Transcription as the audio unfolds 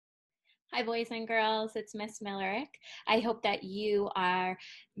Hi, boys and girls. It's Miss Millerick. I hope that you are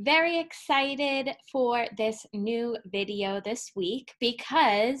very excited for this new video this week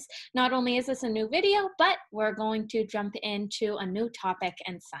because not only is this a new video, but we're going to jump into a new topic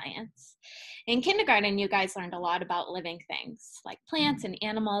in science. In kindergarten, you guys learned a lot about living things like plants and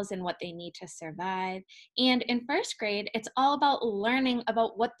animals and what they need to survive. And in first grade, it's all about learning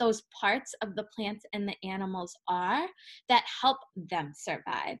about what those parts of the plants and the animals are that help them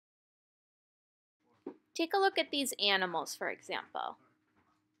survive. Take a look at these animals, for example.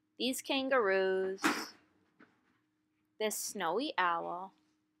 These kangaroos, this snowy owl,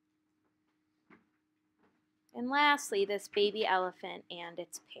 and lastly, this baby elephant and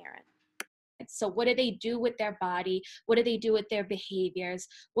its parent. So what do they do with their body? What do they do with their behaviors?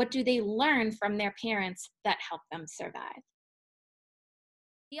 What do they learn from their parents that help them survive?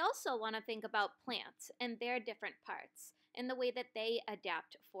 We also want to think about plants and their different parts and the way that they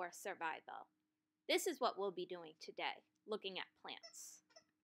adapt for survival. This is what we'll be doing today, looking at plants.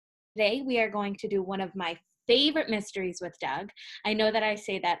 Today, we are going to do one of my favorite mysteries with Doug. I know that I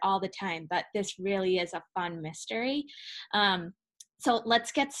say that all the time, but this really is a fun mystery. So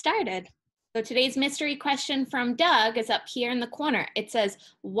let's get started. So today's mystery question from Doug is up here in the corner. It says,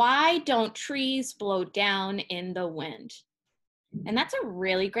 why don't trees blow down in the wind? And that's a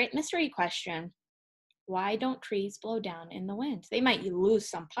really great mystery question. Why don't trees blow down in the wind? They might lose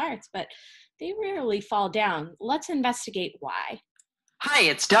some parts, but they rarely fall down. Let's investigate why. Hi,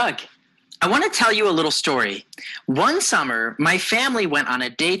 it's Doug. I want to tell you a little story. One summer, my family went on a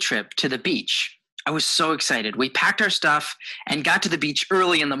day trip to the beach. I was so excited. We packed our stuff and got to the beach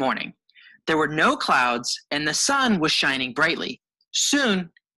early in the morning. There were no clouds and the sun was shining brightly. Soon,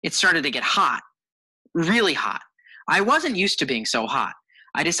 it started to get hot, really hot. I wasn't used to being so hot.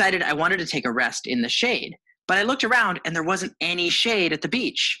 I decided I wanted to take a rest in the shade, but I looked around and there wasn't any shade at the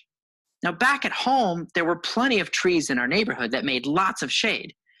beach. Now, back at home, there were plenty of trees in our neighborhood that made lots of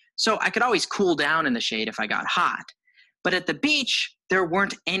shade, so I could always cool down in the shade if I got hot. But at the beach, there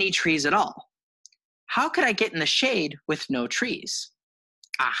weren't any trees at all. How could I get in the shade with no trees?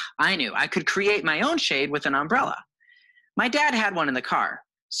 I knew. I could create my own shade with an umbrella. My dad had one in the car,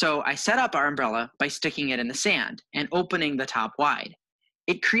 so I set up our umbrella by sticking it in the sand and opening the top wide.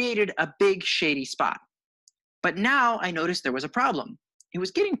 It created a big shady spot. But now I noticed there was a problem. It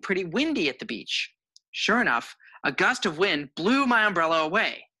was getting pretty windy at the beach. Sure enough, a gust of wind blew my umbrella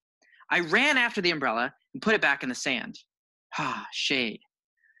away. I ran after the umbrella and put it back in the sand. Shade.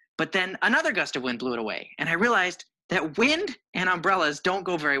 But then another gust of wind blew it away, and I realized that wind and umbrellas don't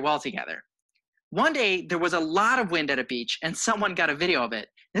go very well together. One day, there was a lot of wind at a beach, and someone got a video of it.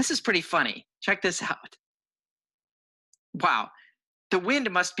 This is pretty funny. Check this out. Wow, the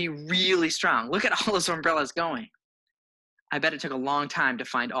wind must be really strong. Look at all those umbrellas going. I bet it took a long time to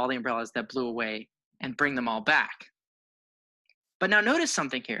find all the umbrellas that blew away and bring them all back. But now notice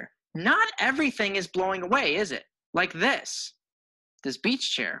something here. Not everything is blowing away, is it? Like this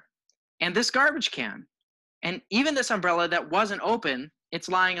beach chair, and this garbage can, and even this umbrella that wasn't open, it's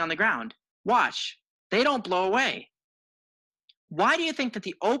lying on the ground. Watch, they don't blow away. Why do you think that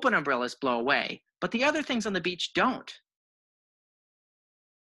the open umbrellas blow away, but the other things on the beach don't?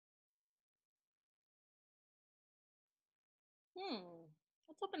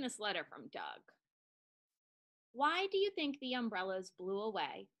 Let's open this letter from Doug. Why do you think the umbrellas blew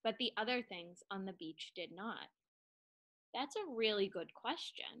away, but the other things on the beach did not? That's a really good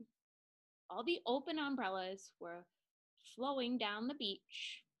question. All the open umbrellas were flowing down the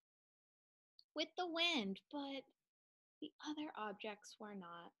beach with the wind, but the other objects were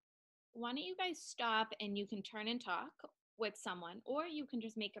not. Why don't you guys stop and you can turn and talk with someone, or you can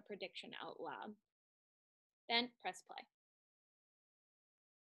just make a prediction out loud. Then press play.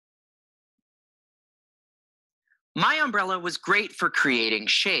 My umbrella was great for creating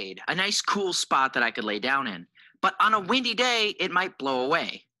shade, a nice cool spot that I could lay down in. But on a windy day, it might blow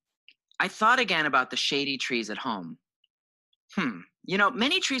away. I thought again about the shady trees at home.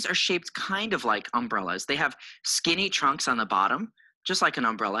 Many trees are shaped kind of like umbrellas. They have skinny trunks on the bottom, just like an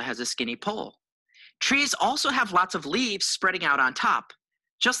umbrella has a skinny pole. Trees also have lots of leaves spreading out on top,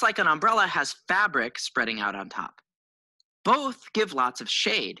 just like an umbrella has fabric spreading out on top. Both give lots of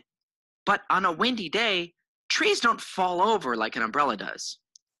shade. But on a windy day, trees don't fall over like an umbrella does.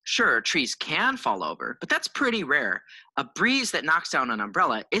 Sure, trees can fall over, but that's pretty rare. A breeze that knocks down an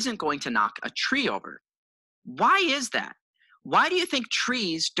umbrella isn't going to knock a tree over. Why is that? Why do you think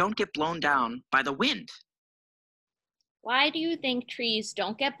trees don't get blown down by the wind? Why do you think trees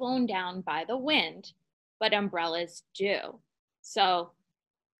don't get blown down by the wind, but umbrellas do? So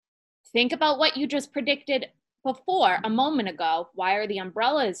think about what you just predicted before a moment ago. Why are the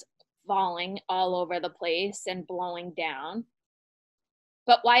umbrellas falling all over the place and blowing down.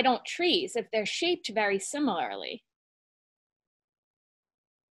 But why don't trees if they're shaped very similarly?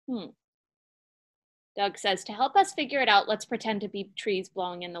 Doug says, to help us figure it out, let's pretend to be trees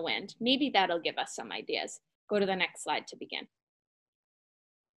blowing in the wind. Maybe that'll give us some ideas. Go to the next slide to begin.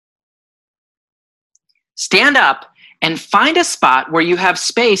 Stand up and find a spot where you have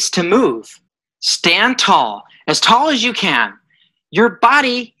space to move. Stand tall as you can. Your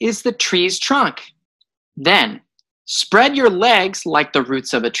body is the tree's trunk. Then, spread your legs like the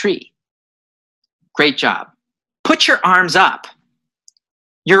roots of a tree. Great job. Put your arms up.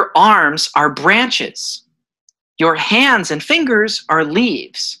 Your arms are branches. Your hands and fingers are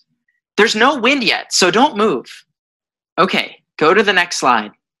leaves. There's no wind yet, so don't move. Okay, go to the next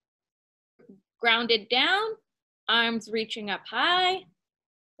slide. Grounded down, arms reaching up high.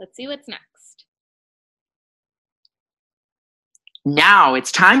 Let's see what's next. Now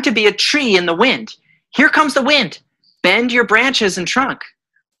it's time to be a tree in the wind. Here comes the wind. Bend your branches and trunk.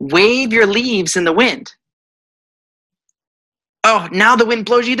 Wave your leaves in the wind. Oh, now the wind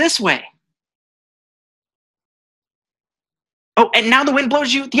blows you this way. Oh, and now the wind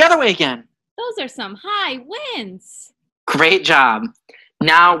blows you the other way again. Those are some high winds. Great job.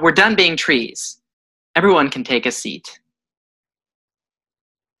 Now we're done being trees. Everyone can take a seat.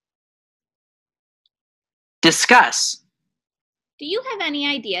 Discuss. Do you have any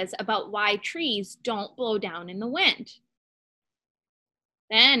ideas about why trees don't blow down in the wind?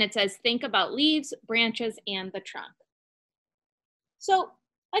 Then it says, think about leaves, branches, and the trunk. So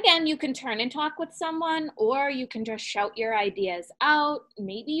again, you can turn and talk with someone, or you can just shout your ideas out.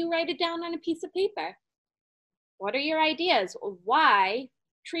 Maybe you write it down on a piece of paper. What are your ideas? Why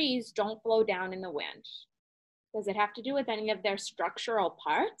trees don't blow down in the wind? Does it have to do with any of their structural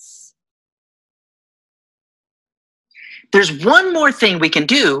parts? There's one more thing we can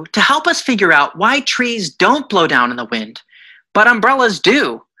do to help us figure out why trees don't blow down in the wind, but umbrellas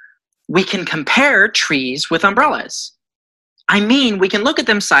do. We can compare trees with umbrellas. I mean, we can look at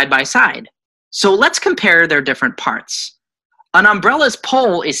them side by side. So let's compare their different parts. An umbrella's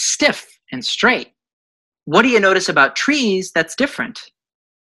pole is stiff and straight. What do you notice about trees that's different?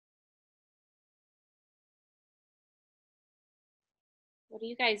 What do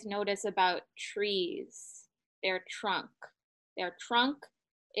you guys notice about trees? Their trunk. Their trunk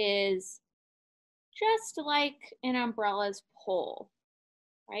is just like an umbrella's pole,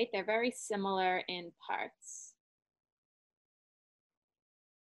 right? They're very similar in parts.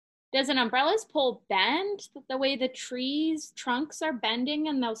 Does an umbrella's pole bend the way the trees' trunks are bending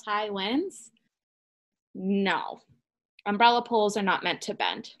in those high winds? No. Umbrella poles are not meant to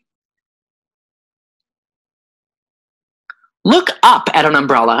bend. Look up at an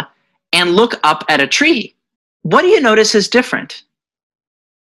umbrella and look up at a tree. What do you notice is different?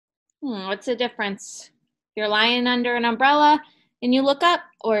 What's the difference? If you're lying under an umbrella and you look up,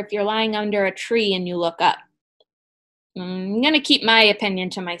 or if you're lying under a tree and you look up? I'm going to keep my opinion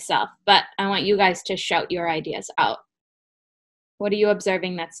to myself, but I want you guys to shout your ideas out. What are you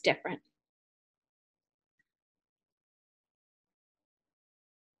observing that's different?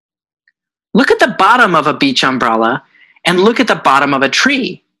 Look at the bottom of a beach umbrella and look at the bottom of a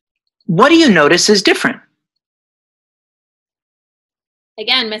tree. What do you notice is different?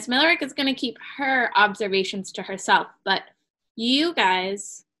 Again, Miss Millerick is going to keep her observations to herself, but you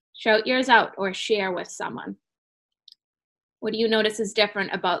guys shout yours out or share with someone. What do you notice is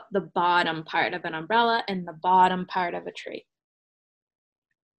different about the bottom part of an umbrella and the bottom part of a tree?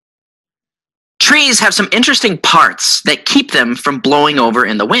 Trees have some interesting parts that keep them from blowing over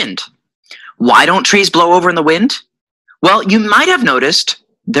in the wind. Why don't trees blow over in the wind? Well, you might have noticed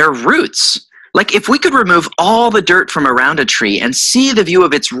their roots. Like if we could remove all the dirt from around a tree and see the view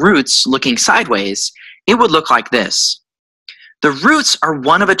of its roots looking sideways, it would look like this. The roots are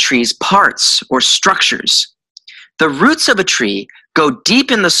one of a tree's parts or structures. The roots of a tree go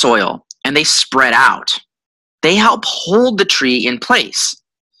deep in the soil and they spread out. They help hold the tree in place.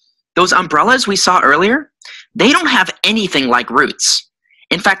 Those umbrellas we saw earlier, they don't have anything like roots.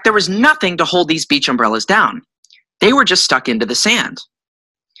 In fact, there was nothing to hold these beach umbrellas down. They were just stuck into the sand.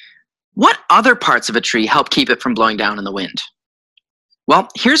 What other parts of a tree help keep it from blowing down in the wind? Well,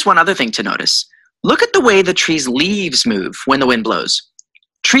 here's one other thing to notice. Look at the way the tree's leaves move when the wind blows.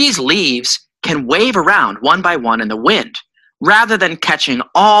 Trees' leaves can wave around one by one in the wind, rather than catching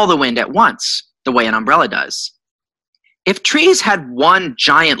all the wind at once, the way an umbrella does. If trees had one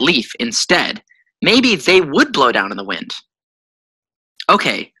giant leaf instead, maybe they would blow down in the wind.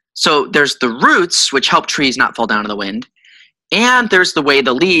 Okay, so there's the roots, which help trees not fall down in the wind, and there's the way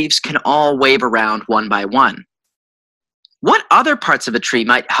the leaves can all wave around one by one. What other parts of a tree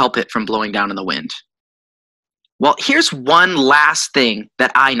might help it from blowing down in the wind? Well, here's one last thing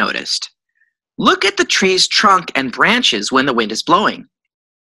that I noticed. Look at the tree's trunk and branches when the wind is blowing.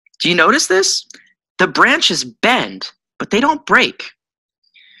 Do you notice this? The branches bend, but they don't break.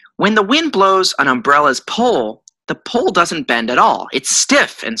 When the wind blows an umbrella's pole, the pole doesn't bend at all. It's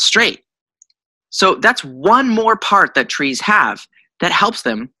stiff and straight. So that's one more part that trees have that helps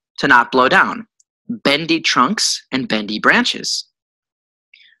them to not blow down. Bendy trunks and bendy branches.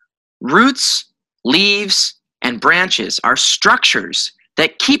 Roots, leaves, and branches are structures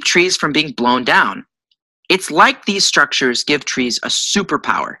that keep trees from being blown down. It's like these structures give trees a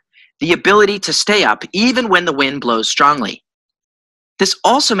superpower, the ability to stay up even when the wind blows strongly. This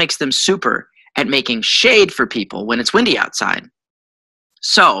also makes them super at making shade for people when it's windy outside.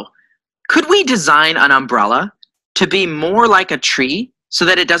 So, could we design an umbrella to be more like a tree so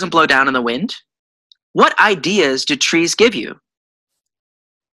that it doesn't blow down in the wind? What ideas do trees give you?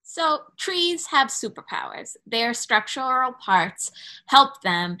 So trees have superpowers. Their structural parts help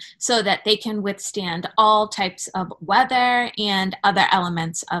them so that they can withstand all types of weather and other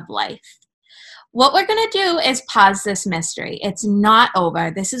elements of life. What we're going to do is pause this mystery. It's not over.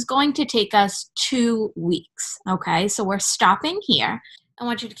 This is going to take us 2 weeks, okay? So we're stopping here. I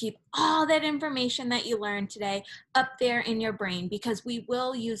want you to keep all that information that you learned today up there in your brain because we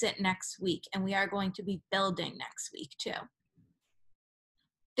will use it next week, and we are going to be building next week too.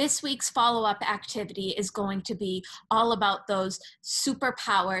 This week's follow-up activity is going to be all about those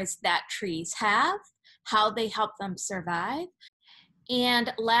superpowers that trees have, how they help them survive.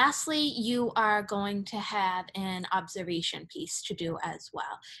 And lastly, you are going to have an observation piece to do as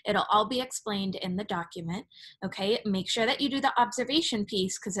well. It'll all be explained in the document, okay? Make sure that you do the observation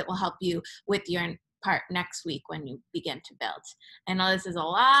piece because it will help you with your part next week when you begin to build. I know this is a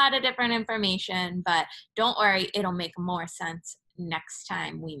lot of different information, but don't worry, it'll make more sense next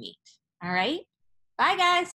time we meet. All right? Bye, guys.